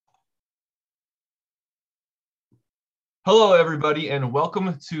Hello, everybody, and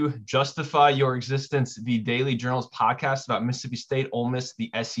welcome to Justify Your Existence, the Daily Journal's podcast about Mississippi State, Ole Miss, the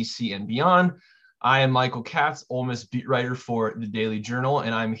SEC, and beyond. I am Michael Katz, Ole Miss beat writer for the Daily Journal,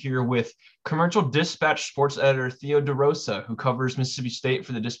 and I'm here with Commercial Dispatch sports editor Theo DeRosa, who covers Mississippi State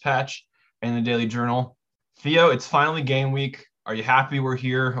for the Dispatch and the Daily Journal. Theo, it's finally game week. Are you happy we're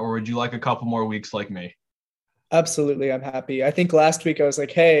here, or would you like a couple more weeks like me? Absolutely, I'm happy. I think last week I was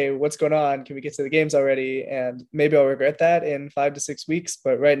like, hey, what's going on? Can we get to the games already? And maybe I'll regret that in 5 to 6 weeks.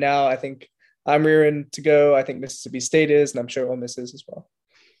 But right now, I think I'm rearing to go. I think Mississippi State is, and I'm sure Ole Miss is as well.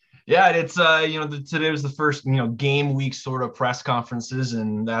 Yeah, it's today was the first game week sort of press conferences,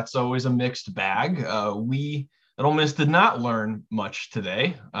 and that's always a mixed bag. We at Ole Miss did not learn much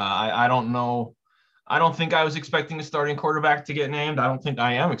today. I don't know. I don't think I was expecting a starting quarterback to get named. I don't think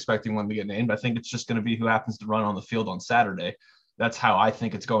I am expecting one to get named. I think it's just going to be who happens to run on the field on Saturday. That's how I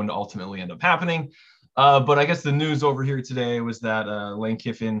think it's going to ultimately end up happening. But I guess the news over here today was that Lane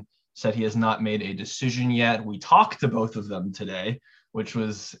Kiffin said he has not made a decision yet. We talked to both of them today, which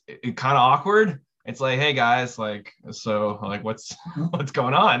was kind of awkward. It's like, hey guys, what's what's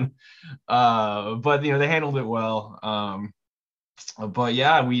going on? But they handled it well. But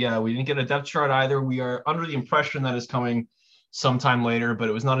yeah, we didn't get a depth chart either. We are under the impression that is coming sometime later, but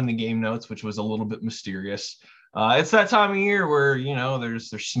it was not in the game notes, which was a little bit mysterious. It's that time of year where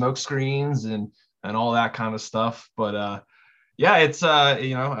there's smoke screens and all that kind of stuff. But yeah, it's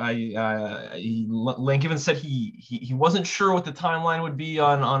Lane Kiffin said he wasn't sure what the timeline would be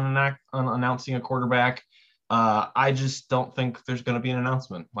on announcing a quarterback. I just don't think there's going to be an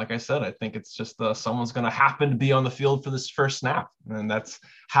announcement. Like I said, I think it's just someone's going to happen to be on the field for this first snap, and that's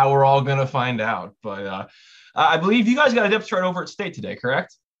how we're all going to find out. But I believe you guys got a depth chart over at State today,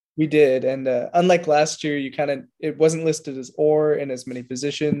 correct? We did. And unlike last year, it wasn't listed as or in as many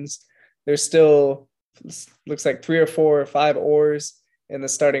positions. There's still looks like 3 or 4 or 5 ors in the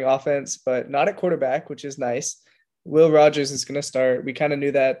starting offense, but not at quarterback, which is nice. Will Rogers is going to start. We kind of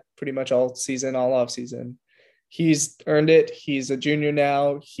knew that pretty much all season, all off season. He's earned it. He's a junior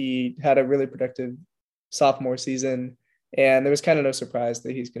now. He had a really productive sophomore season, and there was kind of no surprise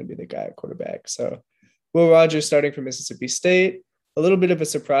that he's going to be the guy at quarterback. So Will Rogers starting for Mississippi State. A little bit of a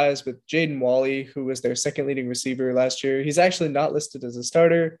surprise with Jaden Walley, who was their second leading receiver last year. He's actually not listed as a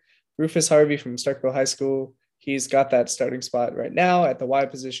starter. Rufus Harvey from Starkville High School, he's got that starting spot right now at the Y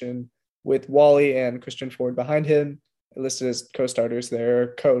position with Walley and Christian Ford behind him, listed as co-starters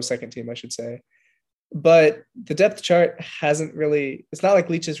there, co-second team, I should say. But the depth chart it's not like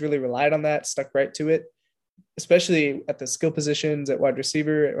Leach has really relied on that, stuck right to it, especially at the skill positions at wide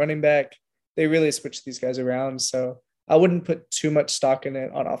receiver, at running back. They really switch these guys around. So I wouldn't put too much stock in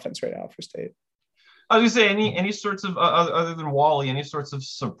it on offense right now for State. I was gonna say any sorts of other than Wally, any sorts of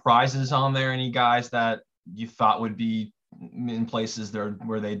surprises on there? Any guys that you thought would be in places there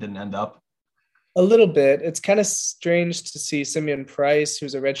where they didn't end up? A little bit. It's kind of strange to see Simeon Price,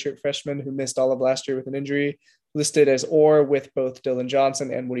 who's a redshirt freshman who missed all of last year with an injury, listed as or with both Dylan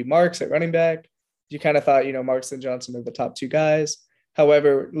Johnson and Woody Marks at running back. You kind of thought, Marks and Johnson are the top 2 guys.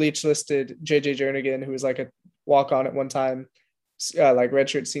 However, Leach listed JJ Jernigan, who was like a walk-on at one time, like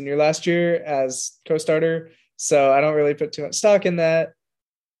redshirt senior last year, as co-starter. So I don't really put too much stock in that.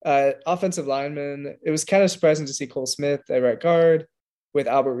 Offensive lineman, it was kind of surprising to see Cole Smith at right guard with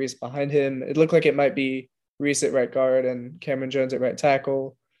Albert Reese behind him. It looked like it might be Reese at right guard and Cameron Jones at right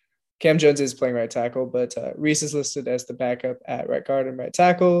tackle. Cam Jones is playing right tackle, but Reese is listed as the backup at right guard and right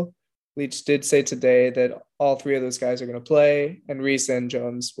tackle. Leach did say today that all 3 of those guys are going to play, and Reese and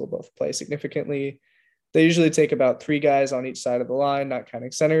Jones will both play significantly. They usually take about 3 guys on each side of the line, not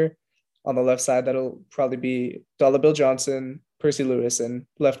counting center. On the left side, that'll probably be Dollar Bill Johnson, Percy Lewis, and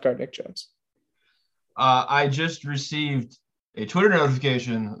left guard Nick Jones. I just received a Twitter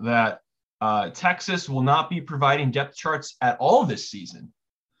notification that Texas will not be providing depth charts at all this season.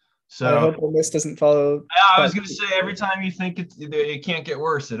 So I hope Ole Miss doesn't follow. I was going to say, every time you think it can't get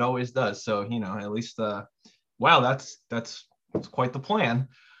worse, it always does. So at least wow, that's quite the plan.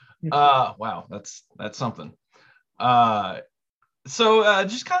 Wow, that's something. So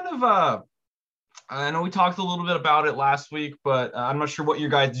just kind of I know we talked a little bit about it last week, but I'm not sure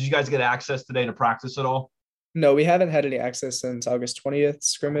did you guys get access today to practice at all? No, we haven't had any access since August 20th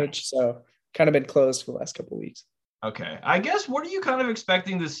scrimmage, so kind of been closed for the last couple of weeks. Okay. I guess what are you kind of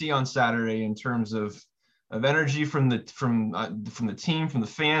expecting to see on Saturday in terms of energy from the team, from the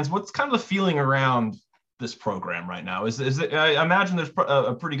fans? What's kind of the feeling around this program right now? Is it, I imagine there's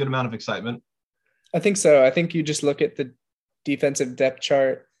a pretty good amount of excitement. I think so. I think you just look at the defensive depth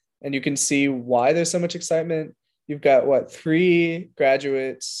chart and you can see why there's so much excitement. You've got 3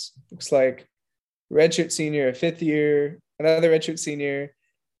 graduates, looks like redshirt senior, a fifth year, another redshirt senior.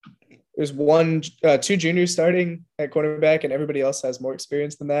 There's two juniors starting at cornerback, and everybody else has more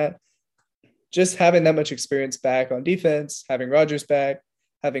experience than that. Just having that much experience back on defense, having Rogers back,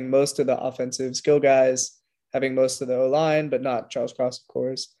 having most of the offensive skill guys, having most of the O-line, but not Charles Cross, of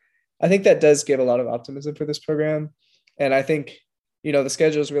course. I think that does give a lot of optimism for this program. And I think, the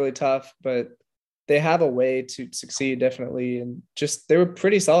schedule is really tough, but they have a way to succeed, definitely. And just, they were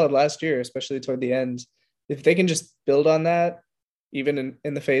pretty solid last year, especially toward the end. If they can just build on that, even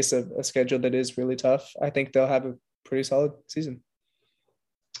in the face of a schedule that is really tough, I think they'll have a pretty solid season.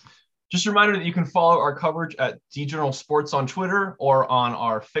 Just a reminder that you can follow our coverage at D-Journal Sports on Twitter or on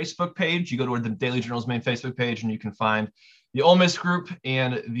our Facebook page. You go to the Daily Journal's main Facebook page and you can find the Ole Miss group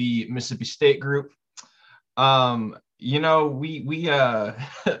and the Mississippi State group. The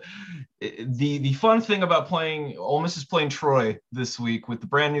fun thing about playing, Ole Miss is playing Troy this week with the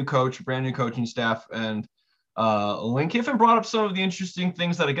brand new coaching staff, and Lane Kiffin brought up some of the interesting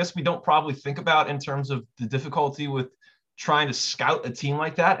things that I guess we don't probably think about in terms of the difficulty with trying to scout a team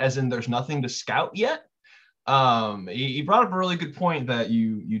like that, as in there's nothing to scout yet. He brought up a really good point that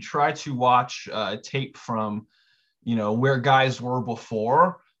you try to watch tape from, where guys were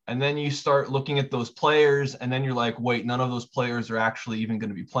before, and then you start looking at those players, and then you're like, wait, none of those players are actually even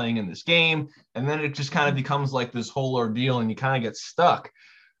going to be playing in this game. And then it just kind of becomes like this whole ordeal, and you kind of get stuck.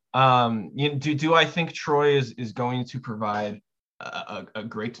 Do I think Troy is going to provide a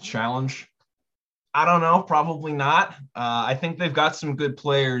great challenge? I don't know, probably not. I think they've got some good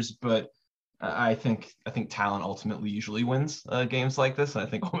players, but I think talent ultimately usually wins games like this. I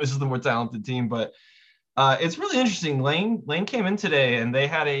think Ole Miss is the more talented team, but it's really interesting. Lane came in today, and they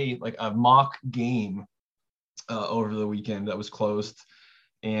had a mock game over the weekend that was closed,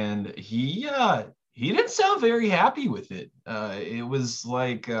 and he didn't sound very happy with it. It was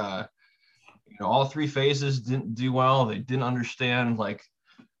like all three phases didn't do well. They didn't understand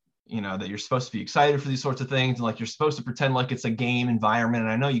that you're supposed to be excited for these sorts of things, and you're supposed to pretend like it's a game environment.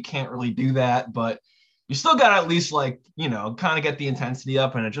 And I know you can't really do that, but you still got to at least kind of get the intensity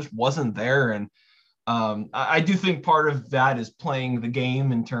up, and it just wasn't there. And I do think part of that is playing the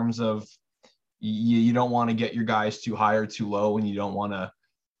game in terms of you don't want to get your guys too high or too low, and you don't want to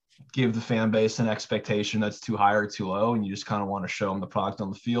give the fan base an expectation that's too high or too low, and you just kind of want to show them the product on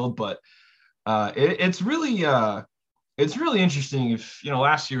the field. But it's really interesting. If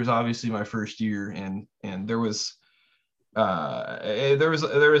last year was obviously my first year, and there was I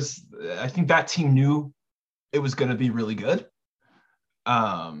think that team knew it was going to be really good.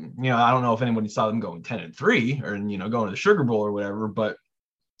 I don't know if anybody saw them going 10-3 or going to the Sugar Bowl or whatever, but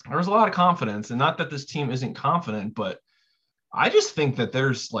there was a lot of confidence. And not that this team isn't confident, but I just think that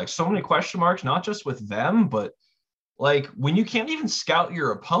there's so many question marks, not just with them, but when you can't even scout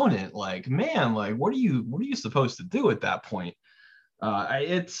your opponent, man, what are you supposed to do at that point?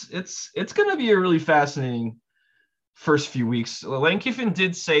 It's going to be a really fascinating first few weeks. Lane Kiffin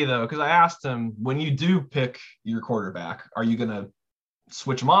did say, though, because I asked him, when you do pick your quarterback, are you going to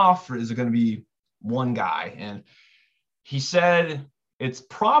switch them off, or is it going to be one guy? And he said it's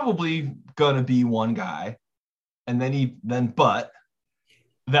probably going to be one guy, and but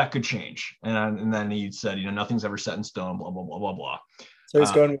that could change. And then he said, nothing's ever set in stone, blah, blah, blah, blah, blah. So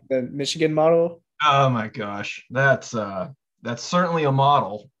he's going with the Michigan model. Oh my gosh. That's certainly a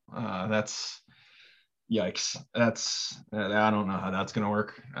model. That's yikes. I don't know how that's going to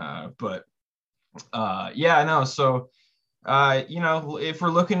work. But yeah, no. So, if we're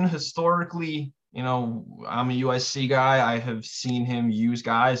looking historically, I'm a USC guy. I have seen him use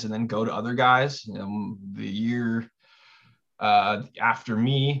guys and then go to other guys. The year after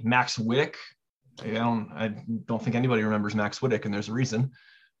me, Max Wittek. I don't think anybody remembers Max Wittek, and there's a reason.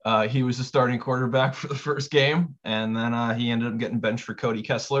 He was the starting quarterback for the first game, and then he ended up getting benched for Cody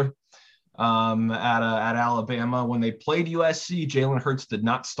Kessler at Alabama. When they played USC, Jalen Hurts did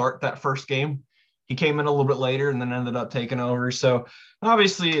not start that first game. He came in a little bit later and then ended up taking over. So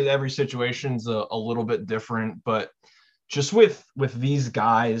obviously every situation's a little bit different, but just with these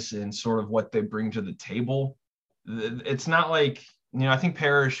guys and sort of what they bring to the table, it's not like, I think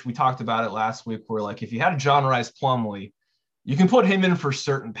Parrish, we talked about it last week, where if you had a John Rice Plumlee, you can put him in for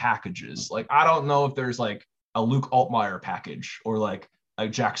certain packages. I don't know if there's a Luke Altmaier package or a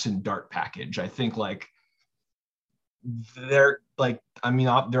Jackson Dart package. I think they're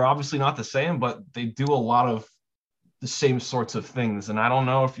they're obviously not the same, but they do a lot of the same sorts of things. And I don't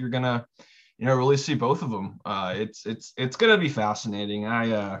know if you're gonna, really see both of them. It's gonna be fascinating.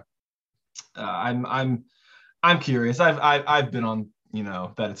 I'm curious. I've been on,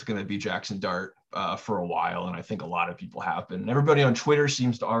 that it's gonna be Jackson Dart for a while, and I think a lot of people have been. Everybody on Twitter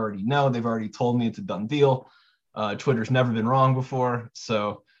seems to already know. They've already told me it's a done deal. Twitter's never been wrong before,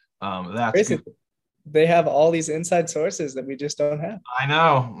 so that's good. They have all these inside sources that we just don't have. I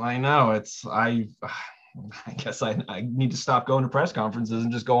know. I guess I need to stop going to press conferences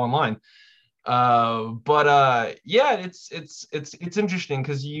and just go online. Yeah, it's interesting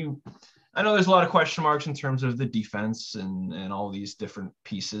because I know there's a lot of question marks in terms of the defense and all these different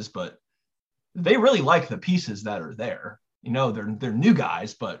pieces, but they really like the pieces that are there. They're new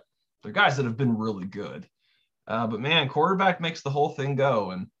guys, but they're guys that have been really good. But man, quarterback makes the whole thing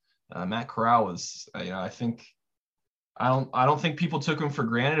go. And Matt Corral was, I think, I don't think people took him for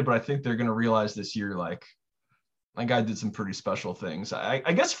granted, but I think they're going to realize this year, like, my guy did some pretty special things.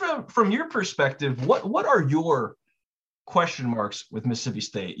 I guess from your perspective, what are your question marks with Mississippi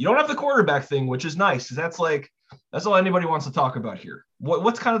State? You don't have the quarterback thing, which is nice, because that's all anybody wants to talk about here.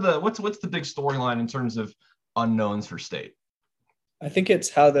 What's the big storyline in terms of unknowns for State? I think it's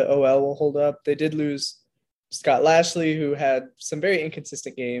how the OL will hold up. They did lose Scott Lashley, who had some very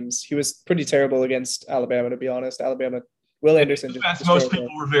inconsistent games. He was pretty terrible against Alabama, to be honest. Will Anderson. Most people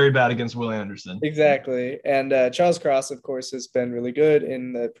were very bad against Will Anderson. Exactly. And Charles Cross, of course, has been really good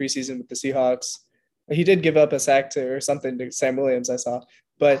in the preseason with the Seahawks. He did give up a sack or something to Sam Williams, I saw.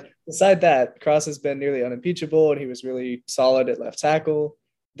 But beside that, Cross has been nearly unimpeachable, and he was really solid at left tackle.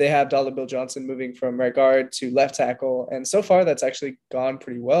 They have Dollar Bill Johnson moving from right guard to left tackle. And so far, that's actually gone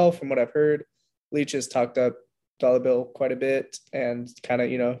pretty well from what I've heard. Leach has talked up Dollar Bill quite a bit and kind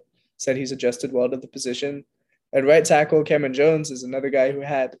of, said he's adjusted well to the position. At right tackle, Cameron Jones is another guy who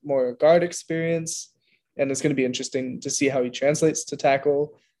had more guard experience, and it's going to be interesting to see how he translates to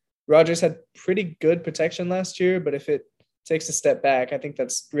tackle. Rogers had pretty good protection last year, but if it takes a step back, I think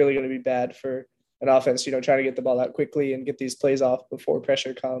that's really going to be bad for an offense, trying to get the ball out quickly and get these plays off before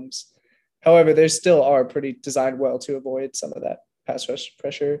pressure comes. However, they still are pretty designed well to avoid some of that pass rush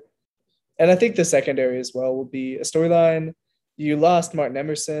pressure. And I think the secondary as well will be a storyline. You lost Martin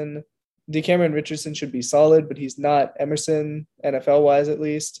Emerson. DeCameron Richardson should be solid, but he's not Emerson, NFL-wise at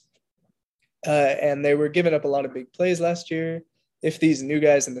least. And they were giving up a lot of big plays last year. If these new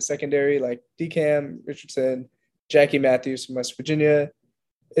guys in the secondary, like DeCam, Richardson, Jackie Matthews from West Virginia,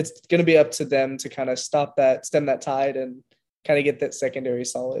 it's going to be up to them to kind of stem that tide and kind of get that secondary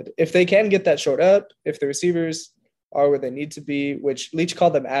solid. If they can get that short up, if the receivers are where they need to be, which Leach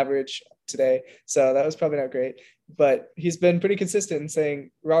called them average today, so that was probably not great. But he's been pretty consistent in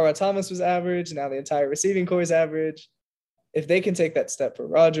saying Rara Thomas was average. Now the entire receiving core is average. If they can take that step for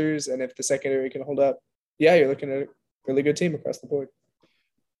Rogers and if the secondary can hold up, yeah, you're looking at a really good team across the board.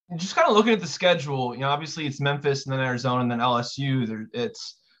 Just kind of looking at the schedule, obviously it's Memphis and then Arizona and then LSU.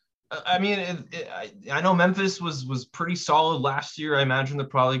 I know Memphis was pretty solid last year. I imagine they're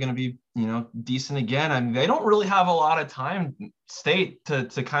probably going to be, decent again. I mean, they don't really have a lot of time, State, to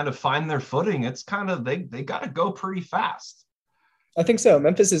kind of find their footing. It's kind of, they got to go pretty fast. I think so.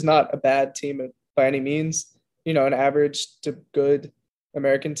 Memphis is not a bad team by any means. An average to good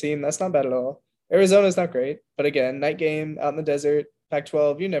American team. That's not bad at all. Arizona's not great. But again, night game out in the desert,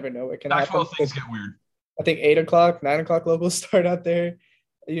 Pac-12, you never know what can happen. Pac-12 things get weird. I think 8 o'clock, 9 o'clock locals start out there.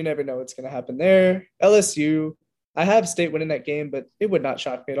 You never know what's going to happen there. LSU, I have State winning that game, but it would not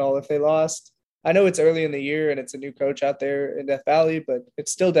shock me at all if they lost. I know it's early in the year and it's a new coach out there in Death Valley, but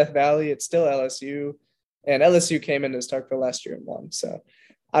it's still Death Valley. It's still LSU. And LSU came into Starkville last year and won. So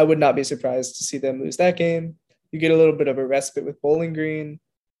I would not be surprised to see them lose that game. You get a little bit of a respite with Bowling Green.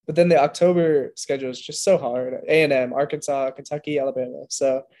 But then the October schedule is just so hard. A&M, Arkansas, Kentucky, Alabama.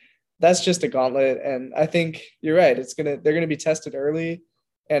 So that's just a gauntlet. And I think you're right. They're going to be tested early.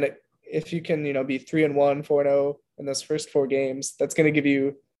 And if you can, be 3-1, 4-0 in those first 4 games, that's going to give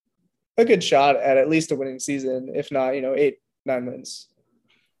you a good shot at least a winning season, if not, 8-9 wins.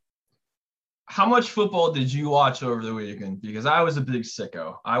 How much football did you watch over the weekend? Because I was a big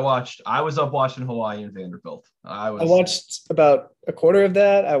sicko. I was up watching Hawaii and Vanderbilt. I watched about a quarter of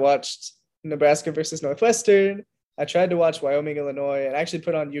that. I watched Nebraska versus Northwestern. I tried to watch Wyoming, Illinois, and actually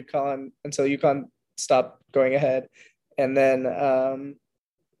put on UConn until UConn stopped going ahead. And then,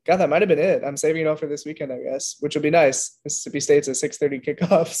 that might have been it. I'm saving it all for this weekend, I guess, which will be nice. Mississippi State's a 6:30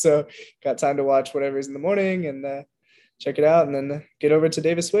 kickoff, so got time to watch whatever's in the morning and check it out, and then get over to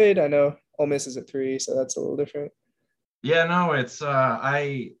Davis Wade. I know Ole Miss is at 3, so that's a little different. Yeah, no, it's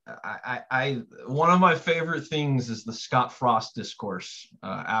I one of my favorite things is the Scott Frost discourse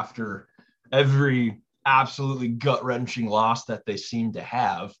after every absolutely gut-wrenching loss that they seem to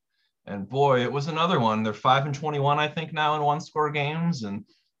have. And boy, it was another one. They're 5-21, I think, now in one-score games, and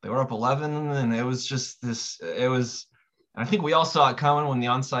they were up 11, and it was just this. It was And I think we all saw it coming when the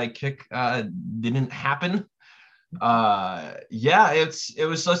onside kick didn't happen. Yeah, it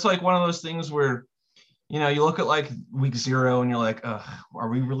was just like one of those things where, you look at like week 0 and you're like, are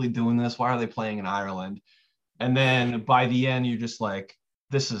we really doing this? Why are they playing in Ireland? And then by the end, you're just like,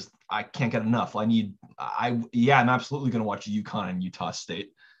 I can't get enough. I'm absolutely going to watch UConn and Utah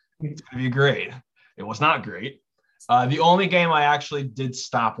State. It's going to be great. It was not great. The only game I actually did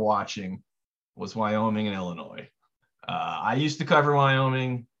stop watching was Wyoming and Illinois. I used to cover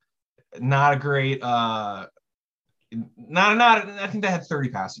Wyoming. Not a great, I think they had 30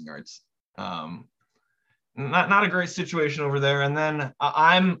 passing yards. Not a great situation over there. And then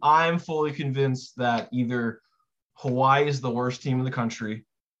I'm fully convinced that either Hawaii is the worst team in the country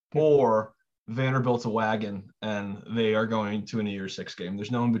or Vanderbilt's a wagon and they are going to a New Year's Six game.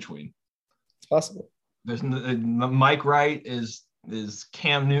 There's no in between. It's possible. There's Mike Wright is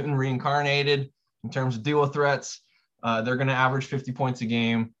Cam Newton reincarnated in terms of duo threats. They're going to average 50 points a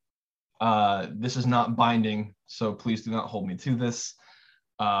game. This is not binding, so please do not hold me to this.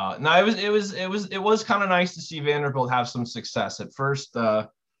 No, it was kind of nice to see Vanderbilt have some success. At first,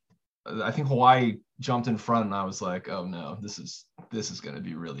 I think Hawaii jumped in front, and I was like, "Oh no, this is going to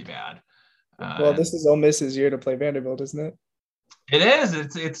be really bad." Well, this is Ole Miss's year to play Vanderbilt, isn't it? It is.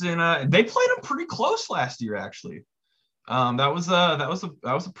 It's in. They played them pretty close last year, actually. That was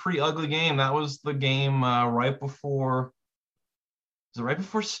a pretty ugly game. That was the game right before. Was it right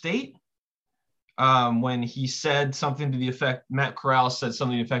before state? When he said something to the effect, Matt Corral said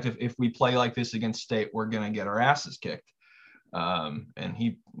something to the effect of, if we play like this against state, we're going to get our asses kicked. And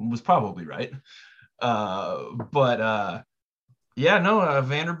he was probably right.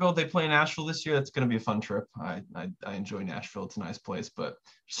 Vanderbilt, they play Nashville this year. That's going to be a fun trip. I enjoy Nashville. It's a nice place, but it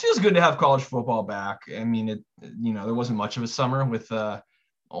just feels good to have college football back. I mean, there wasn't much of a summer with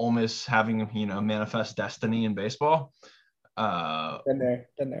Ole Miss having, manifest destiny in baseball. Been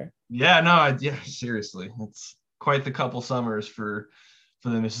there. Yeah, seriously. It's quite the couple summers for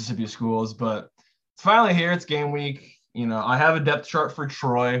the Mississippi schools, but it's finally here. It's game week. I have a depth chart for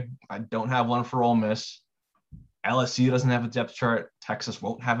Troy. I don't have one for Ole Miss. LSU doesn't have a depth chart. Texas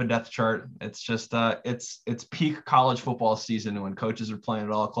won't have a depth chart. It's just it's peak college football season when coaches are playing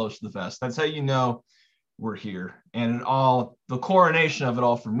it all close to the vest. That's how you know we're here. And the coronation of it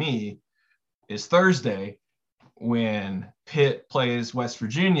all for me is Thursday, when Pitt plays West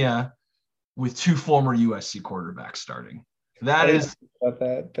Virginia with 2 former USC quarterbacks starting. That is about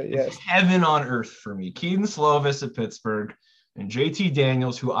that, but yes, heaven on earth for me. Keaton Slovis at Pittsburgh and JT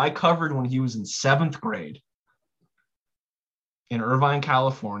Daniels, who I covered when he was in 7th grade in Irvine,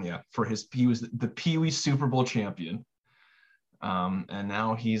 California, he was the Pee Wee Super Bowl champion. And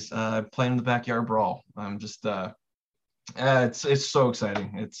now he's playing in the backyard brawl. I'm just it's so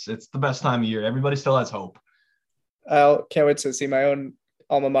exciting. It's the best time of year. Everybody still has hope. I can't wait to see my own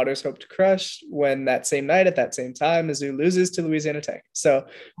alma mater's hope to crush when that same night at that same time Mizzou loses to Louisiana Tech. So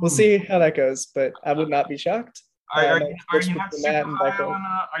we'll see how that goes, but I would not be shocked. Are you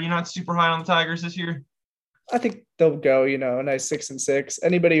not super high on the Tigers this year? I think they'll go, a nice 6-6.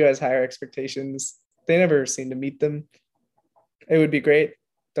 Anybody who has higher expectations, they never seem to meet them. It would be great.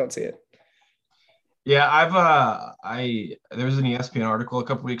 Don't see it. Yeah, there was an ESPN article a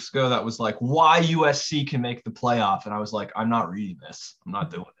couple weeks ago that was like, why USC can make the playoff, and I was like, I'm not reading this. I'm not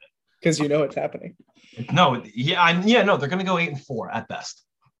doing it because it's happening. No, they're going to go 8-4 at best.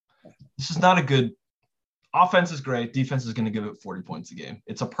 This is not a good offense. Is great. Defense is going to give it 40 points a game.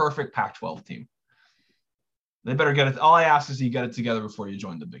 It's a perfect Pac-12 team. They better get it. All I ask is you get it together before you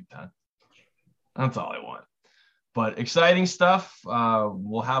join the Big Ten. That's all I want. But exciting stuff.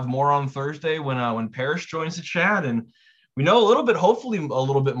 We'll have more on Thursday when Parrish joins the chat, and we know hopefully a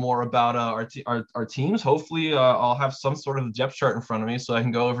little bit more about our teams. Hopefully, I'll have some sort of depth chart in front of me so I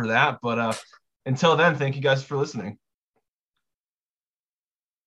can go over that. But until then, thank you guys for listening.